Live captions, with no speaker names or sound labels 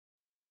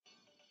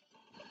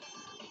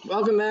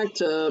Welcome back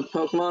to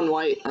Pokemon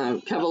White,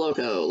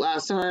 Cavaloco.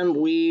 Last time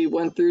we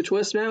went through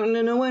Twist Mountain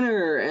in the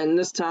winter, and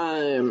this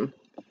time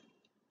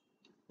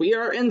we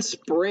are in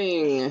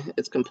spring.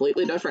 It's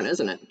completely different,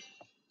 isn't it?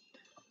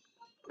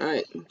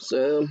 Alright,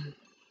 so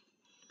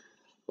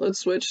let's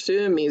switch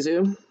to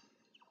Mizu.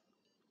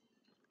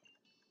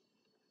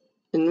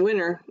 In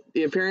winter,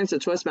 the appearance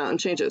of Twist Mountain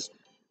changes.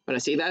 When I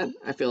see that,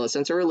 I feel a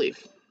sense of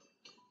relief.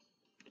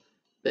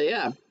 But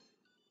yeah.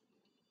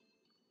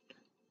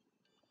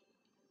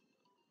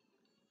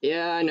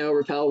 Yeah, I know,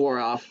 Repel wore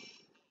off.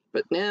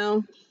 But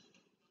now,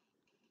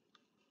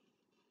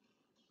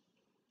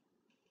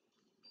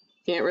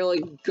 can't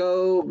really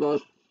go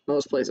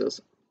most places.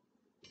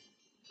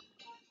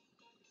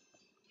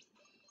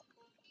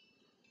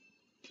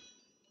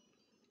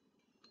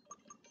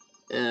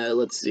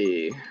 Let's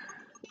see.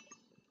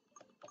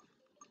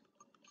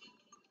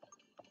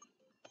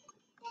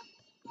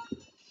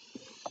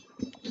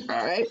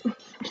 Alright.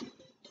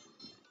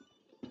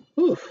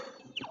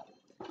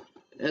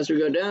 As we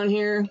go down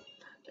here,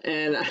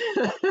 and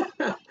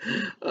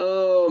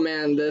oh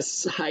man,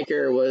 this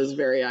hiker was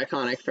very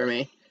iconic for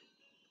me.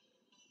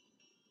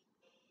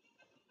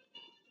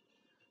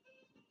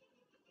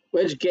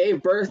 Which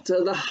gave birth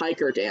to the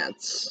hiker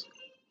dance.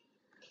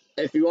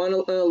 If you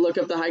want to look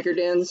up the hiker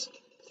dance,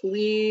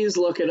 please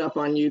look it up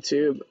on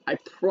YouTube. I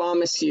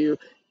promise you,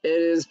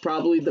 it is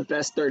probably the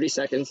best 30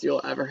 seconds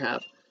you'll ever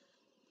have.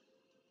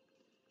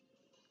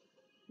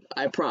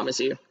 I promise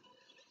you.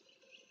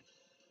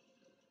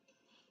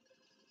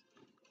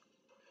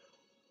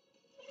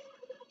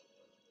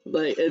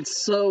 Like,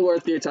 it's so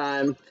worth your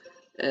time.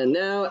 And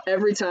now,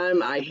 every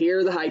time I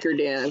hear the hiker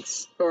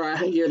dance, or I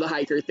hear the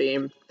hiker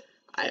theme,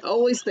 I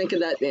always think of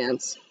that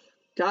dance.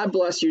 God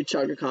bless you,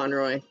 Chugga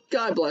Conroy.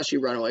 God bless you,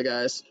 Runaway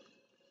Guys.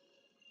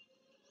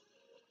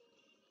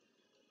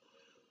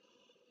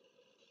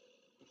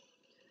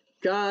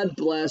 God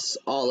bless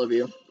all of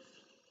you.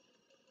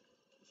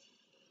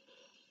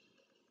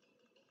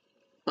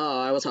 Oh,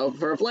 I was hoping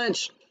for a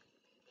flinch.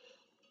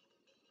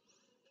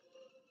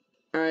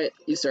 Alright,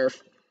 you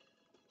surf.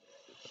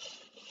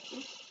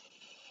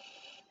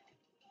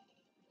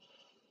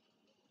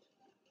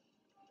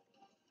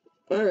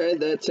 Alright,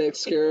 that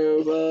takes care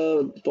of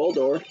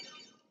Boldor.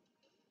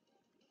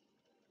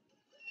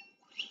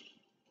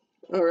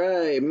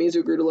 Alright,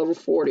 Mizu grew to level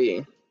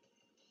 40.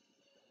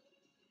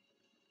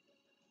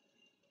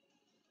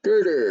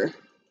 Girder.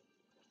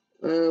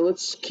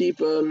 Let's keep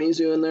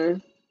Mizu in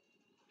there.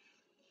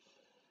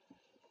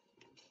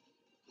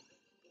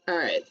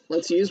 Alright,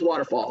 let's use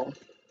Waterfall.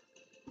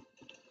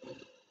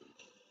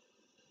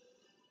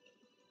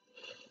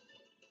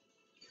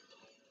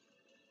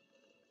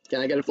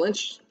 Can I get a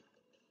flinch?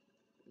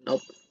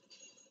 Nope.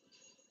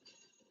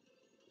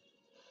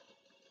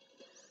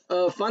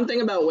 Fun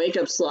thing about Wake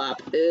Up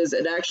Slap is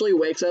it actually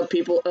wakes up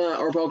people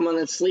or Pokemon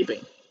that's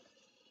sleeping.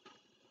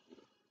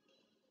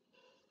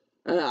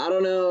 I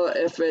don't know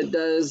if it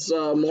does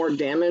more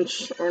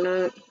damage or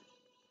not.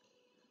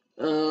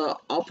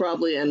 I'll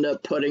probably end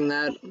up putting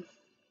that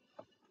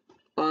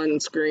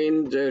on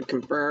screen to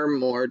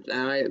confirm or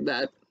deny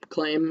that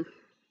claim.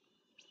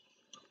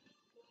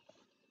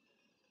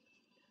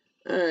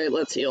 Alright,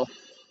 let's heal.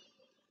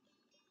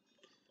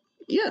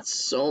 Yeah,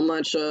 so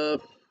much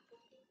of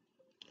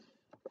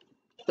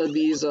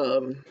these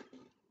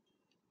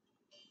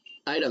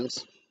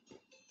items.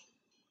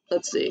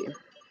 Let's see.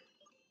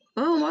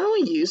 Oh, why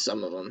don't we use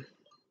some of them?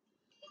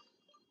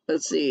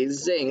 Let's see,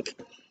 zinc.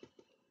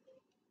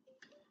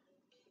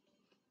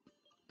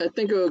 I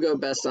think it will go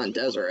best on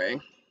Desiree.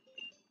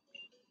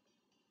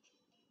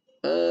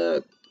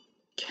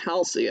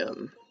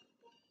 Calcium.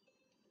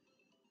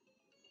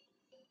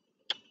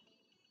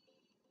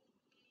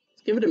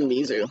 Let's give it a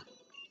Mizu.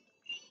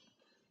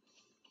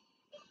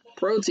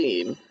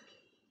 Protein.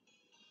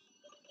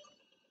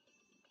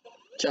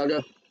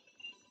 Chugga.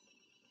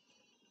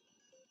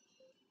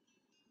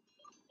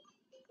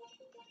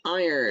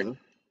 Iron.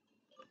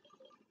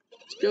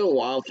 Let's go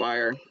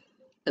Wildfire.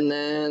 And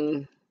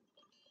then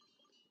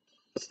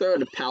let's throw it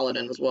to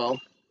Paladin as well.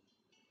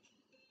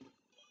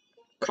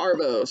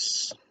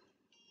 Carbos.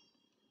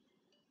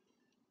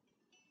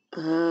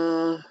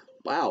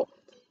 Wow.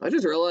 I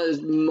just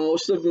realized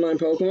most of my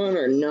Pokemon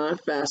are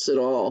not fast at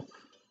all.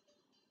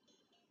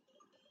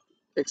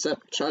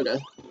 Except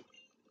Chugga.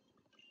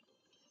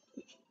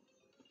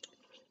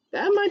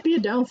 That might be a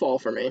downfall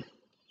for me.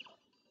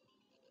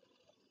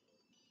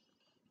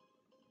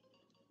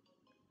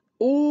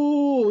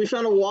 Ooh, we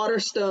found a water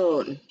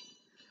stone.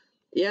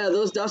 Yeah,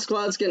 those dust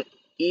clouds can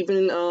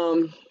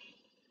even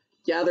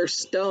gather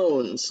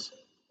stones.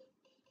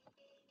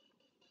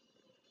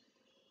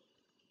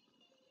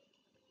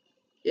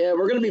 Yeah,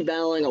 we're gonna be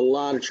battling a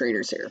lot of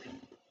trainers here.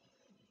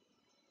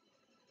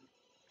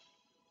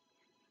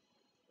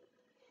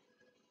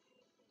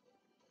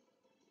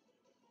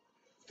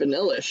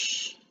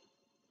 Vanillish.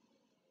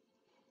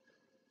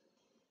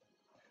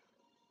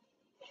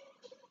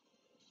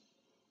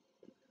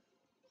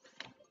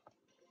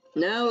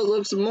 Now it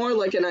looks more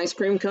like an ice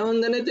cream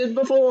cone than it did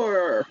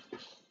before.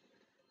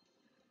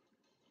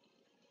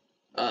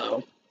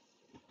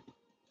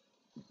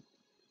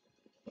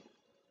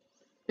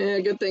 Yeah,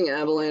 good thing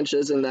Avalanche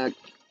isn't that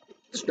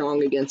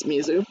strong against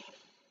Mizu.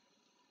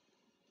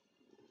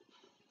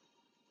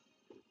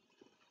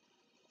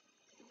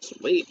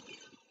 Sweet.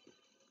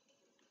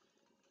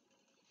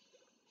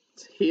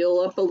 Let's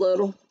heal up a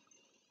little.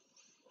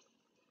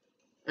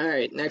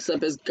 Alright, next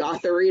up is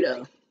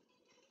Gotharita.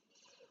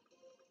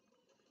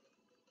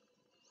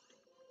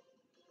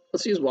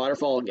 Let's use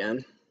Waterfall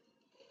again.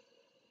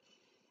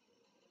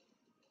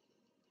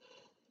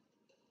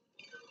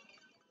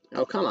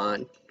 Oh, come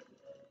on.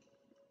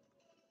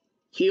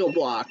 Heal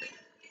block.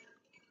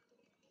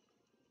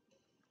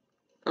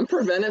 I'm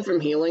prevented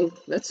from healing.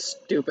 That's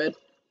stupid.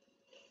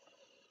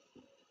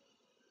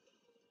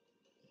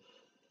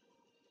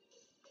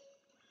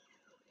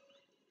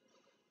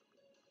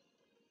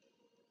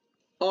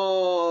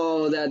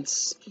 Oh,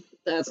 that's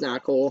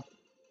not cool.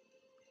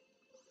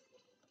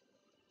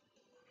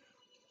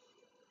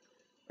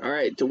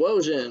 Alright,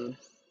 Dewosion.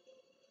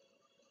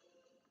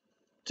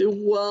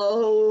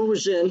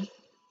 Dewosion.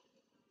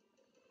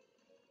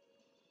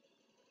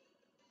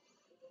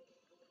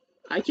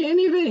 I can't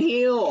even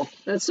heal.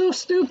 That's so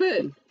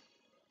stupid.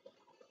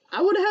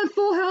 I would have had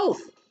full health.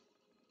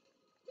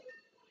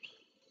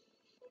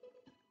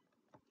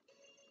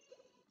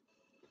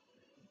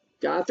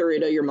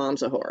 Gotharita, your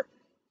mom's a whore.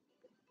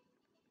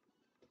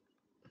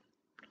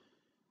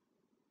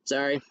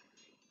 Sorry.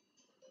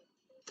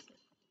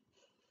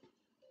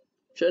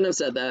 Shouldn't have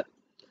said that.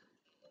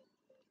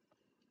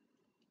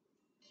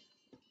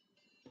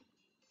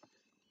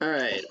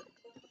 Alright.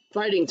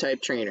 Fighting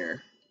type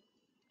trainer.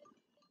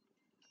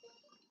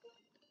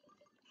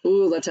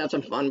 Ooh, let's have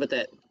some fun with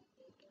it.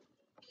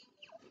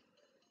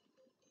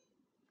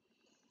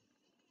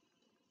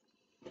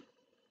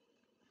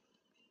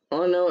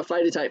 Oh no, what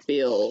fighting type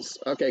feels.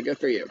 Okay, good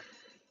for you.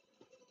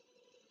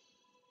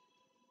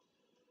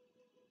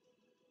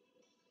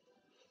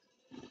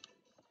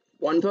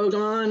 One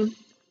Pokemon.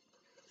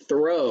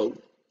 Throw.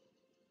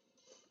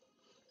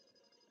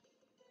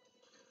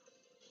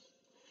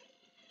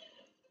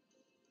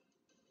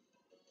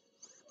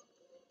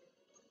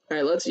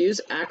 Alright, let's use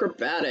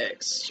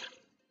acrobatics.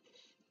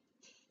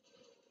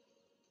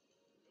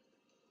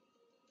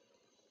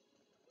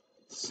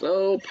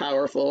 So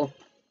powerful.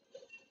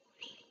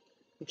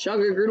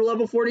 Chugga grew to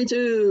level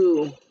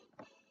 42.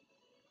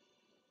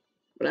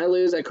 When I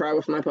lose, I cry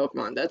with my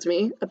Pokemon. That's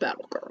me, a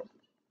battle girl.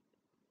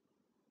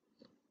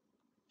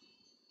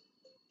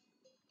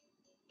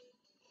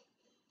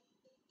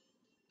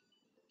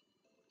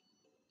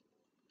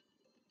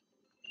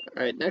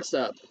 Alright, next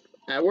up.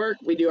 At work,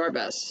 we do our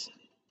best.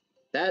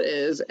 That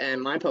is,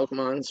 and my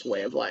Pokemon's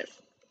way of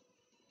life.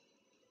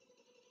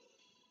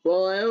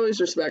 Well, I always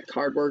respect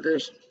hard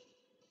workers.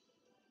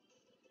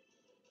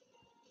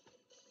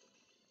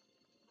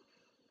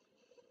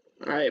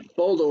 Alright,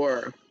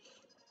 Boldore.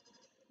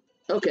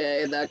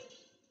 Okay,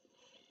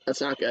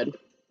 that's not good.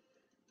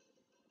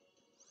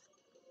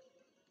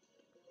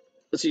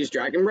 Let's use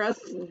Dragon Breath.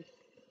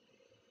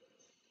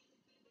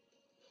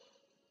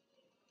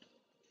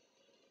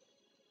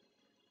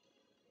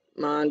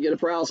 Come on, get a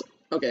paralysis.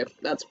 Okay,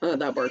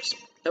 that works.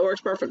 That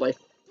works perfectly.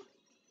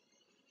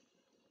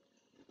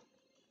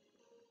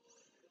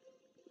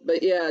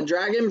 But yeah,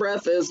 Dragon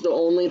Breath is the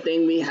only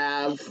thing we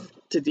have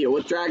to deal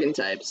with dragon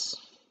types.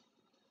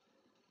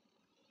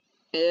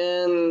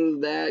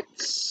 And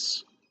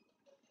that's...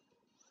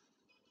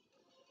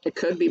 It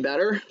could be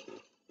better.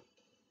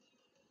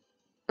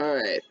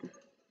 Alright.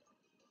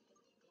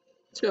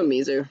 Let's go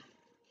Mizu.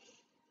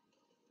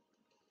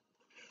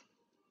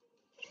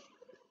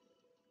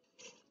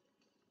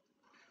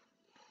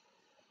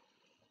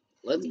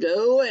 Let's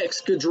go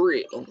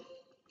Excadrill.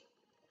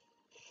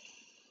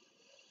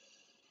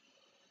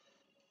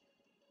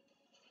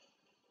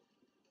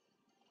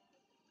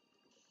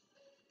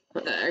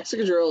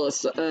 Excadrill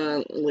is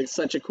like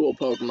such a cool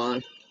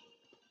Pokemon.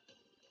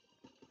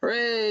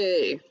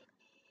 Hooray!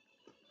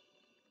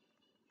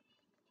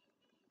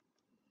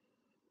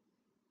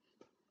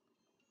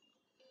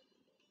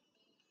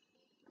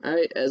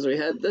 Alright, as we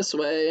head this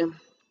way.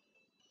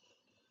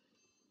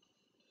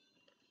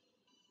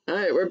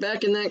 Alright, we're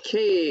back in that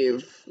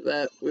cave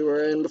that we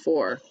were in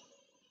before.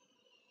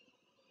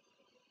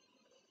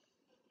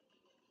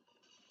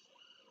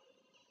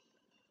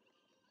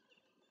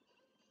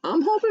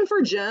 I'm hoping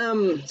for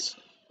gems.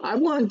 I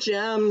want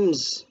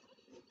gems.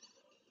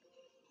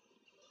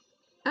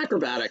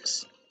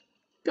 Acrobatics.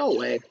 Go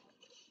away.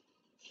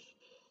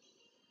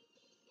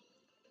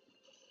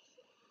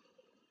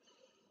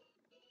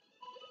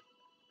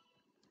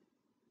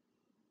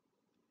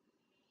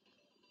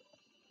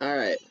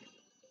 Alright.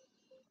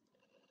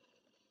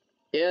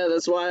 Yeah,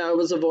 that's why I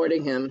was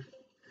avoiding him.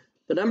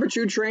 The number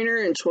 2 trainer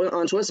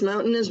on Twist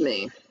Mountain is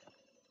me.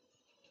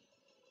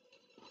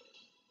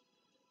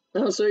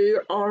 Oh, so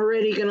you're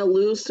already gonna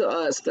lose to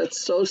us. That's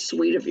so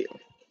sweet of you.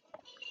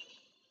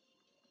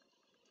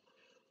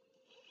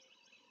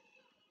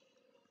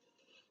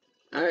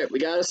 Alright, we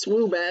got a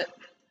Swoobat.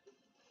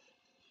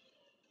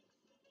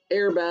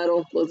 Air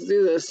battle. Let's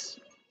do this.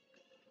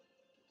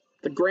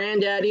 The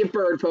granddaddy of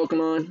bird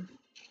Pokemon.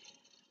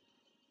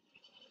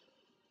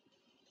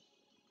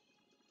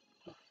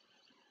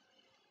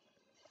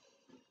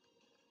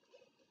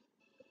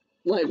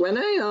 Like, when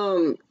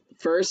I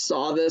first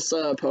saw this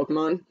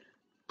Pokemon,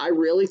 I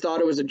really thought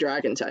it was a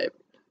dragon type.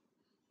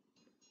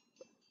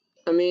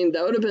 I mean,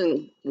 that would have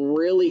been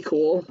really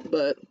cool,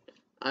 but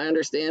I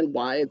understand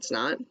why it's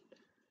not.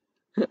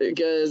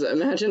 Because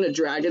imagine a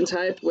dragon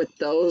type with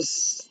those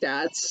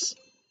stats.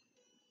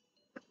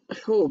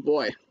 Oh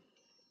boy.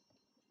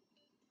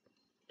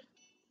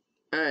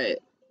 Alright,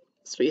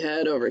 so we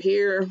head over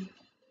here.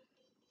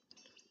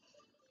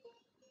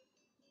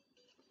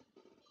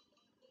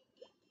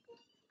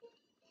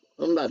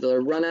 I'm about to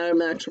run out of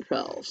max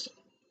repels.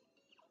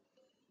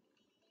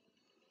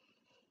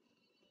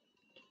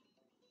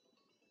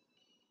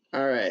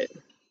 Alright.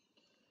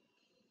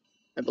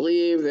 I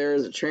believe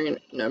there's a train.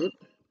 No,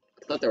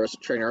 I thought there was a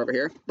trainer over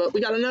here. But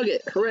we got a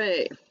nugget.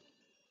 Hooray!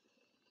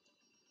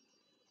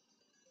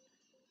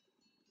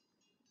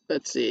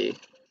 Let's see.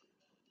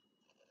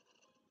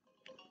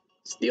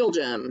 Steel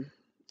gem.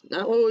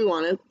 Not what we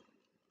wanted.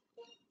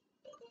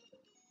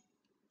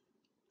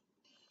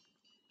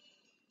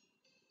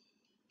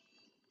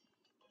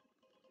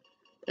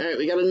 Alright,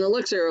 we got an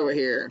elixir over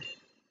here.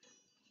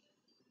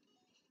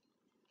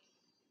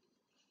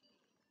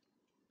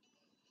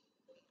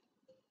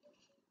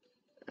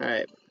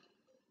 Alright.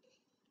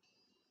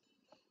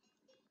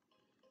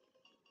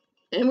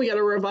 And we got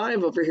a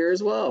revive over here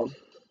as well.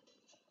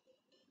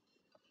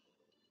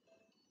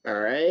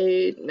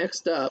 Alright,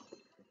 next up.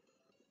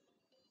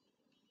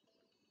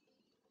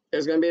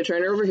 There's going to be a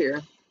trainer over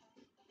here.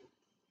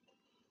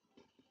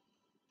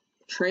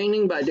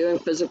 Training by doing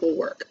physical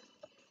work.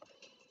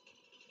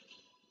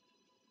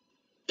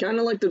 Kind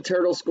of like the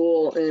turtle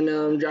school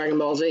in Dragon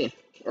Ball Z.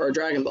 Or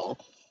Dragon Ball.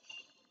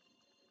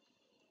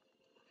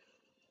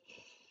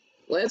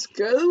 Let's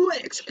go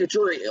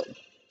Excadrill.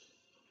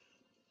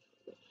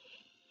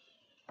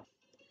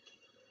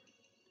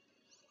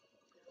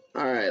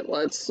 Alright,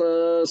 let's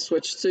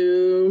switch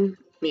to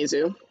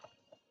Mizu.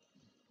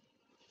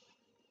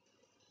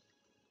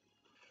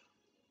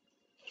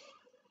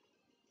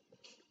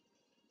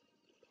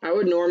 I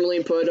would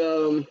normally put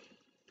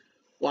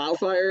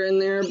Wildfire in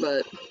there,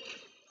 but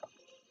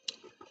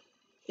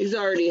he's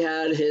already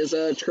had his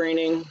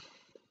training.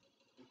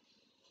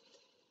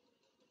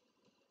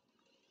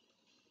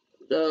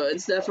 So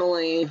it's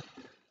definitely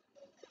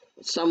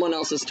someone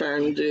else's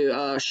turn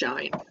to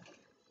shine.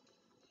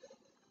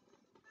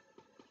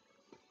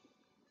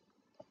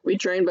 We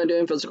train by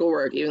doing physical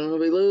work. Even though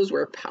we lose,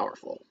 we're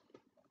powerful.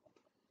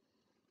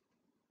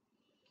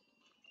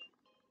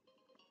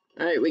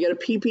 Alright, we got a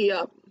PP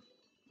up.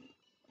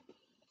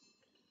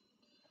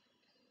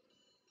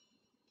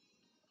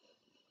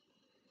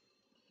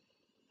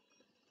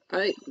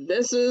 Alright,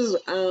 this is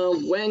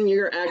when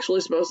you're actually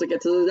supposed to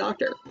get to the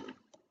doctor.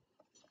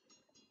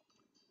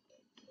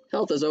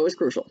 Health is always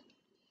crucial.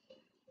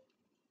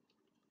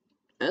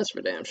 That's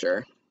for damn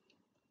sure.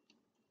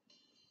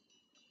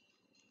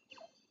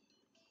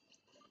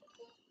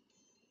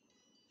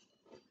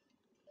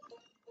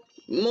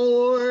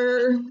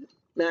 More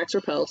max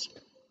repels.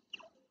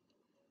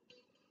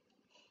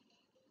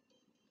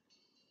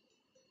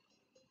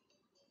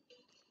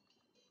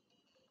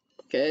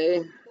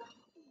 Okay.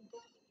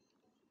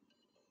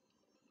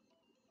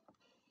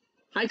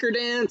 Hiker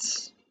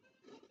dance.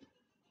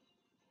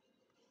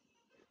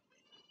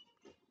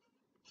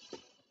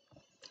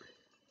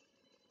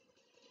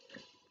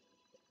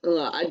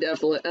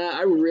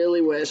 I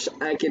really wish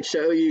I could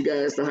show you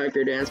guys the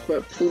hiker dance,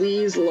 but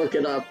please look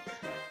it up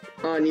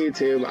on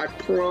YouTube. I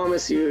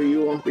promise you,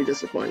 you won't be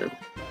disappointed.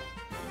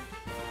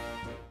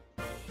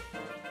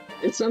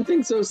 It's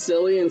something so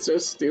silly and so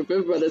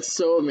stupid, but it's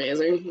so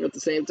amazing at the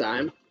same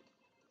time.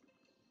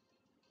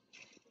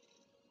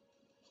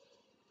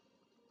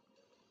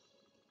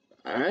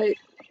 Alright,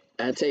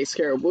 that takes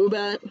care of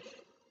Woobat.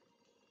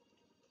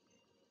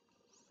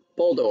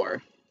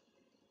 Boldor.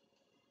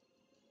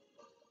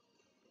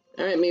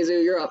 Alright,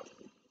 Mizu, you're up.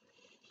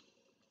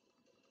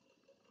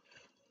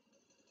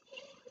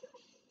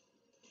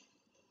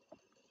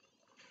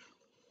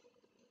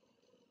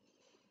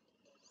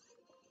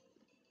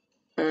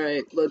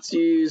 Alright, let's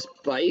use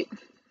Bite.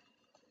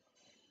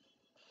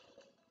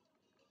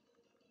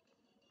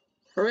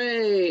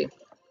 Hooray!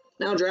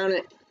 Now drown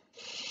it.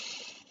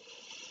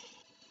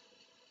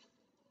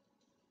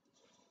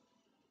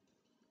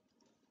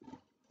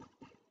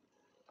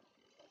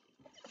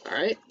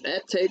 Alright,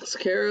 that takes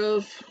care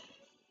of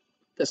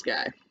this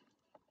guy.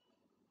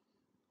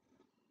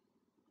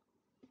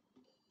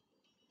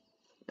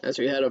 As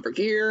we head over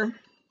here.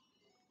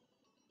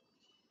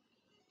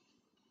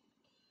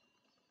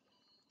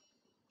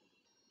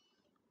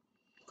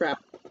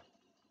 Crap.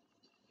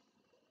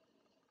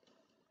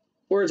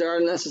 Words are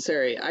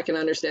unnecessary. I can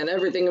understand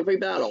everything if we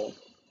battle.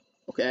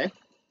 Okay.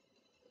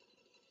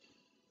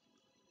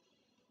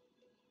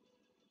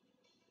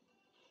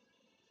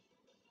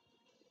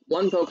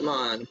 One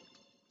Pokemon.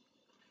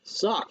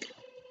 Suck.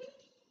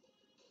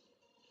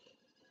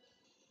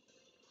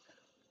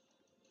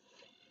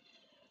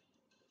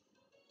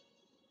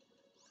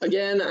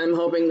 Again, I'm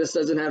hoping this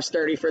doesn't have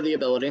Sturdy for the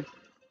ability.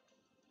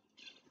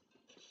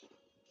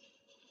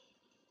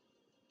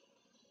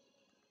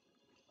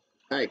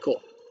 Alright,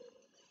 cool.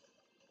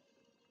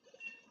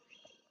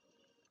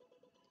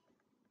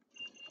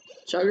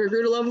 Chugger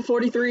grew to level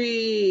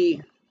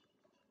 43!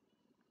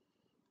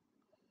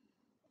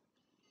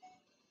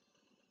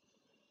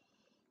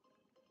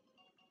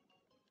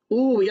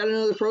 Ooh, we got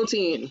another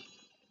protein.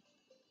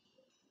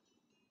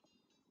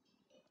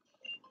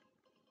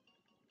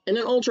 And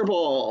an Ultra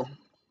Ball.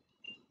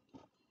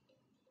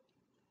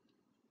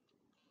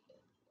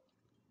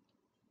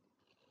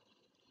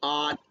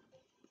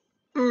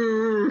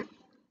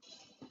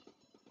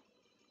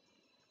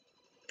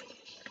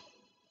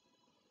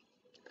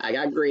 I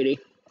got greedy.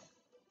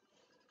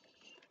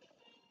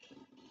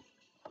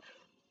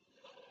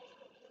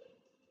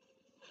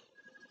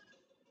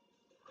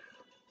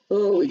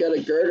 Oh, we got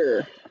a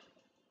girder.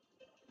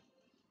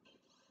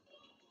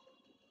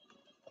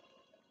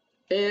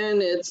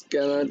 And it's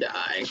gonna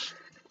die.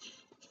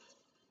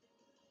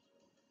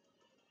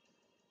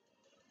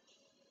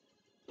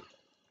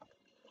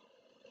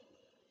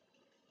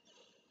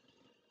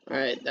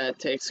 Alright, that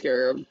takes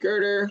care of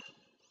girder.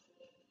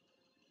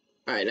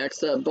 Alright,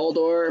 next up,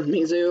 Boldor.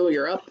 Mizu,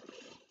 you're up.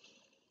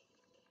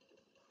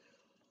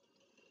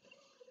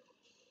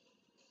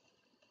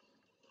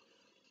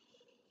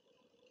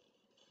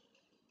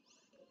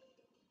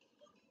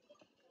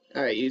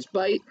 Alright, use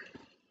bite.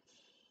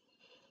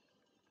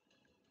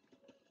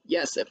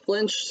 Yes, it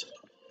flinched.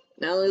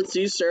 Now let's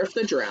use surf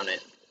to drown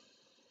it.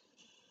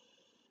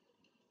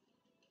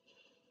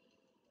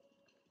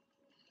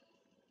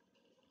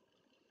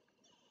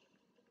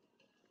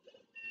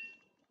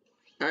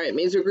 Alright,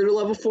 Mizu grew to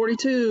level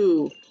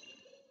 42.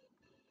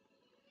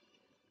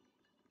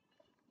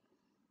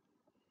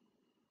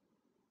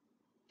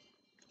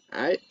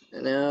 Alright,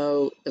 and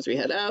now as we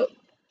head out,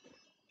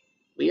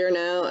 we are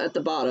now at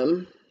the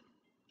bottom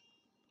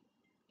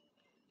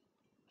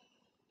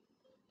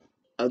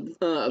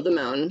of the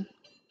mountain.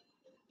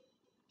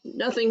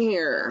 Nothing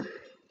here.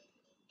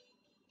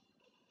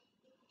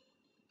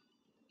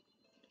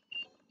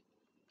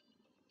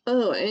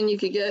 Oh, and you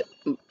could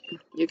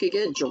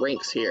get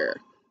drinks here.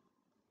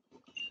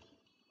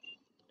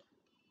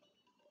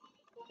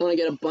 I want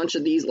to get a bunch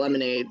of these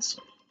lemonades,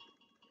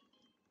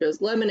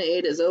 because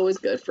lemonade is always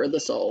good for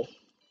the soul.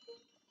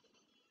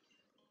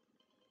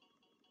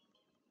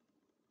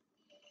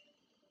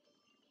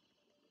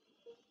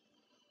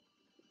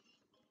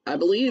 I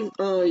believe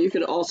you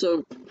could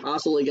also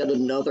possibly get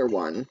another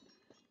one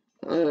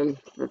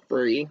for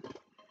free.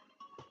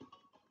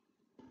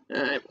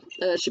 Alright,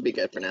 that should be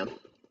good for now.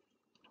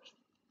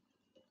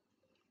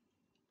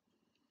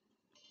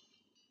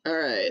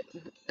 Alright,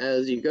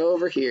 as you go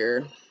over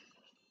here,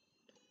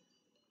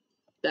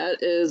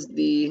 that is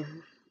the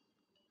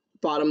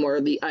bottom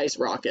where the ice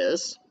rock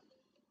is.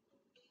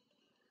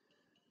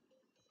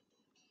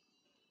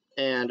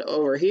 And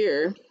over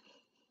here,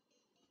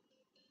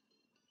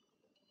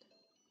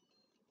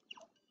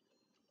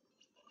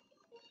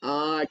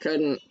 I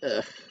couldn't,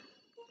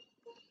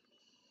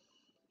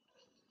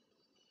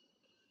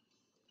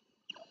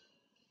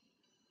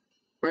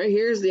 Right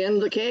here's the end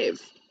of the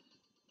cave.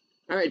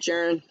 Alright,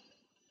 Sharon,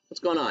 what's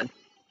going on?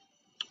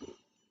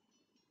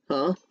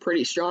 Huh?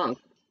 Pretty strong.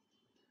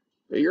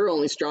 But you're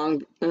only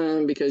strong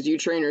because you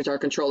trainers are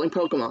controlling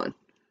Pokemon.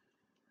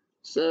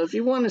 So if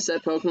you want to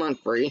set Pokemon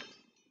free,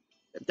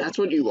 if that's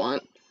what you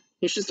want,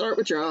 you should start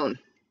with your own.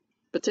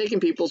 But taking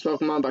people's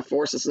Pokemon by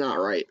force is not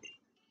right.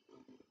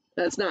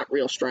 That's not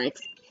real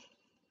strength.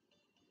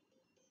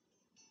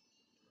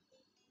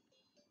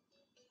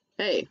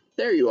 Hey,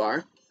 there you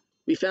are.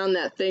 We found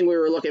that thing we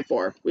were looking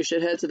for. We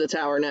should head to the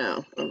tower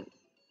now.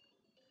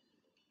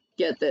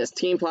 Get this,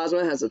 Team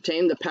Plasma has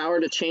obtained the power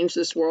to change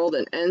this world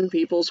and end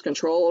people's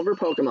control over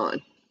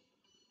Pokemon.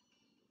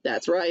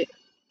 That's right.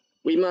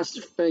 We must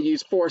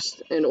use force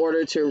in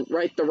order to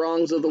right the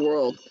wrongs of the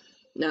world.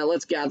 Now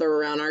let's gather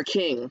around our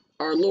king,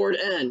 our Lord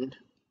N.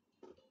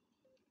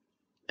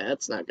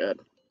 That's not good.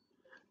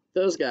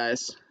 Those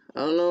guys,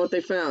 I don't know what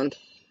they found,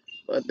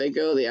 but they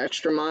go the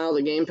extra mile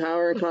to gain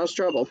power and cause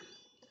trouble.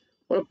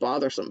 What a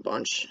bothersome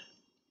bunch.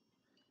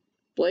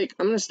 Blake,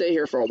 I'm going to stay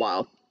here for a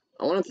while.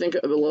 I want to think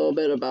a little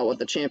bit about what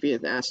the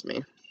champion asked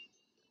me.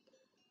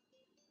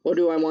 What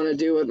do I want to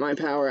do with my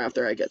power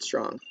after I get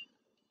strong?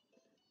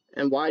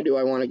 And why do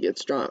I want to get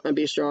strong and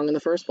be strong in the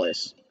first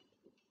place?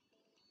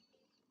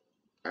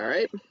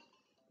 Alright.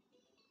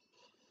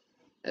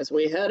 As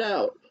we head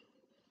out.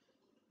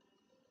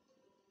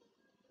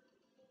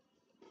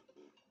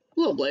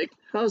 Hello, Blake.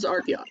 How's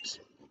Archeops?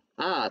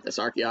 Ah, this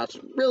Archeops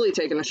really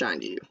taking a shine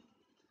to you.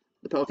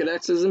 The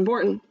Pokedex is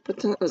important, but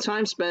the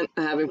time spent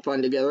having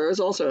fun together is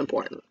also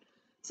important.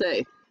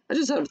 Say, I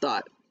just had a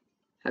thought.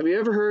 Have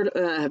you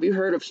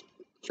heard of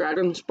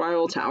Dragon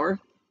Spiral Tower?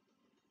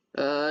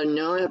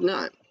 No, I have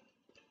not.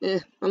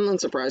 I'm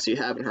not surprised you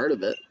haven't heard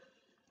of it.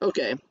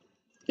 Okay,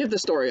 give the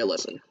story a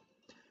listen.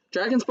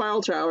 Dragon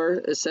Spiral Tower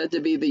is said to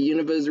be the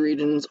Univers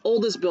region's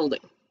oldest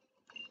building.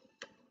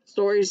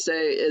 Stories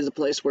say it is a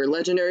place where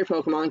legendary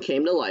Pokemon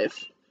came to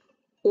life,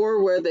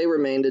 or where they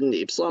remained in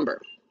deep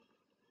slumber.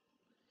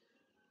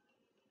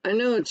 I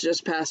know it's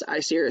just past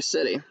Iceria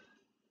City,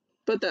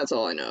 but that's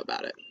all I know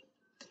about it.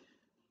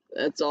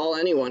 That's all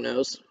anyone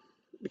knows,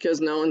 because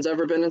no one's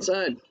ever been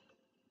inside.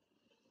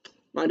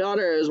 My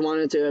daughter has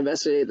wanted to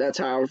investigate that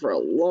tower for a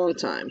long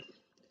time.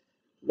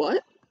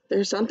 What?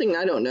 There's something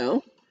I don't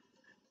know?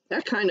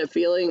 That kind of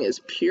feeling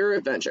is pure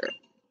adventure.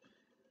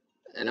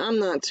 And I'm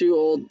not too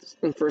old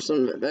for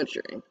some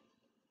adventuring.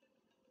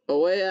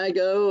 Away I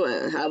go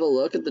and have a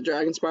look at the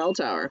Dragon Spiral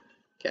Tower.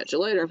 Catch you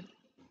later.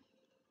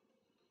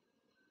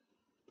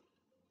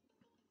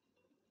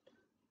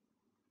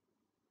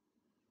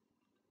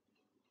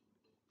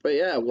 But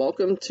yeah,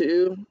 welcome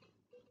to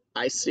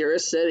HIKER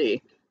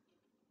City.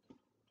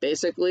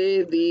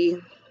 Basically,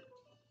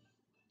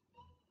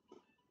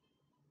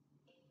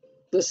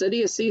 the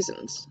city of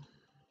seasons.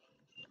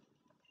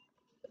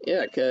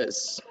 Yeah,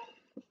 because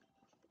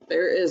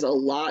there is a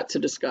lot to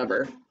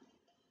discover.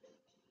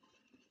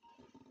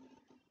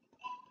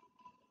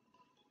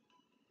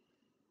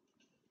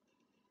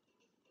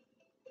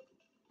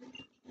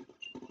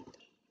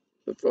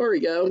 Before we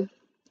go,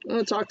 I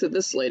want to talk to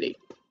this lady.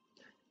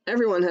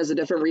 Everyone has a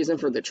different reason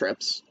for their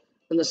trips,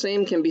 and the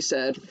same can be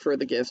said for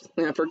the gift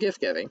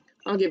giving.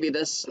 I'll give you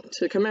this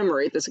to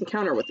commemorate this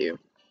encounter with you.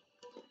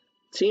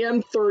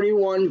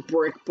 TM31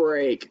 Brick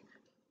Break.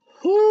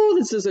 Whoo,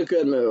 this is a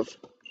good move.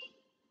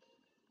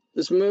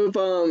 This move,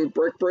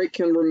 Brick Break,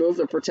 can remove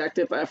the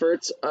protective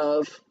efforts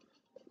of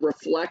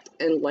Reflect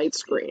and Light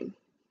Screen.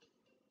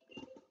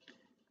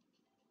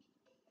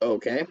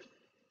 Okay.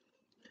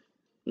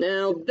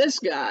 Now, this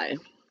guy,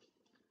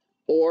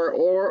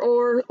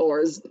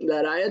 ors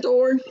that I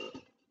adore.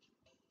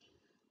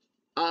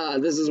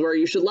 This is where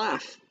you should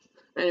laugh.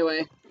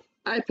 Anyway,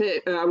 I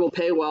will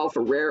pay well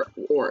for rare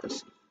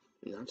ores.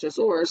 Not just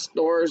ores,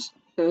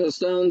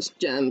 stones,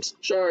 gems,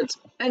 shards,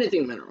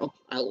 anything mineral.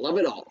 I love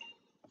it all.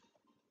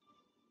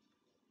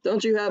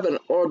 Don't you have an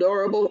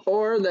adorable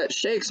ore that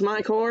shakes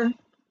my core?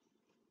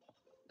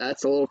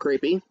 That's a little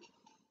creepy.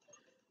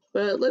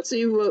 But let's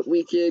see what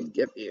we could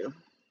give you.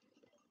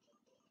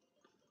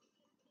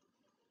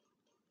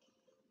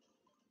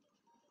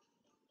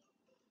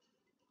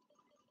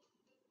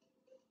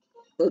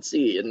 Let's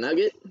see, a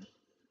nugget.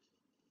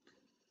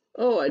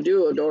 Oh, I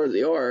do adore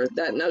the ore.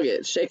 That nugget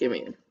is shaking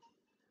me.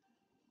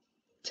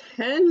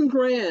 10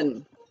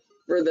 grand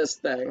for this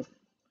thing.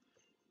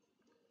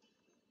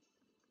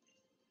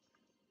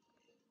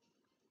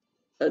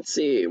 Let's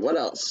see, what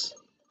else?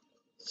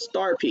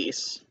 Star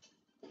piece.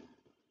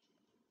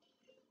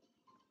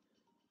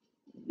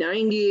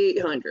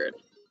 9,800.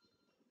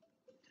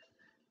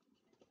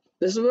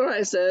 This is what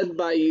I said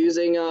by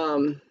using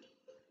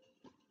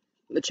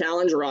the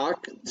challenge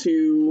rock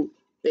to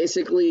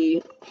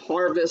basically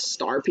harvest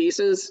star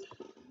pieces.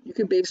 You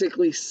could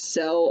basically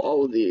sell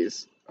all of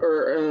these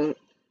and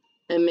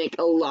make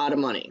a lot of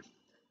money.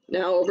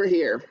 Now over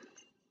here,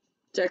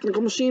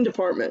 technical machine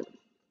department.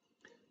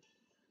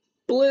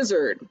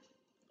 Blizzard,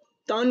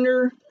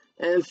 thunder,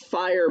 and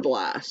fire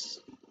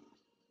blast.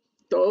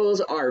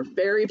 Those are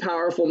very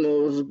powerful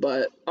moves,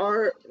 but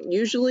are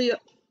usually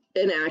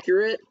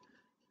inaccurate.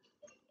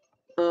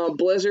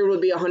 Blizzard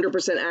would be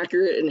 100%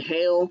 accurate in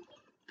hail.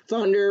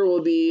 Thunder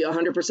will be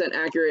 100%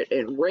 accurate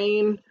in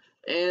rain.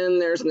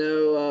 And there's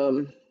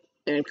no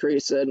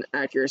increase in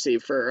accuracy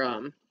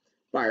for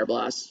fire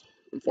blast,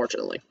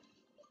 unfortunately.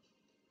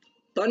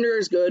 Thunder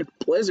is good.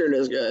 Blizzard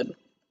is good.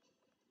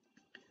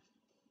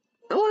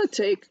 I want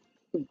to take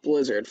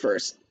Blizzard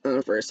first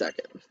for a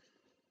second.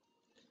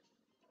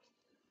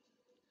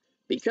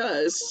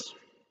 Because,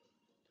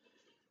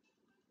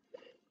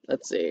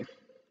 let's see.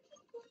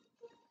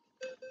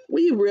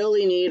 We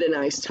really need an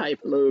ice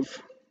type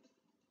move.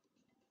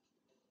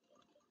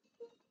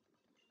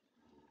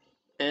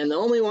 And the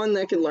only one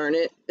that can learn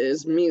it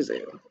is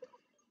Mizu.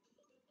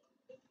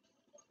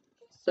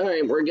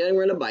 Sorry, we're getting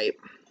rid of Bite.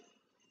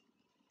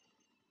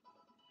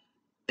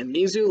 And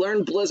Mizu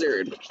learned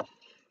Blizzard.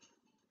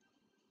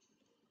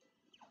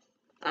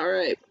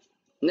 Alright,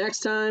 next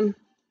time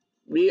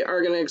we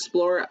are going to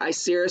explore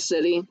HIKER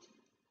City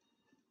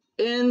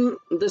in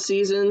the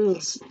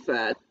seasons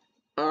that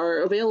are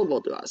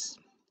available to us.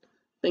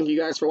 Thank you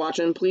guys for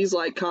watching. Please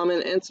like,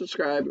 comment, and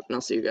subscribe, and I'll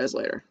see you guys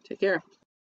later. Take care.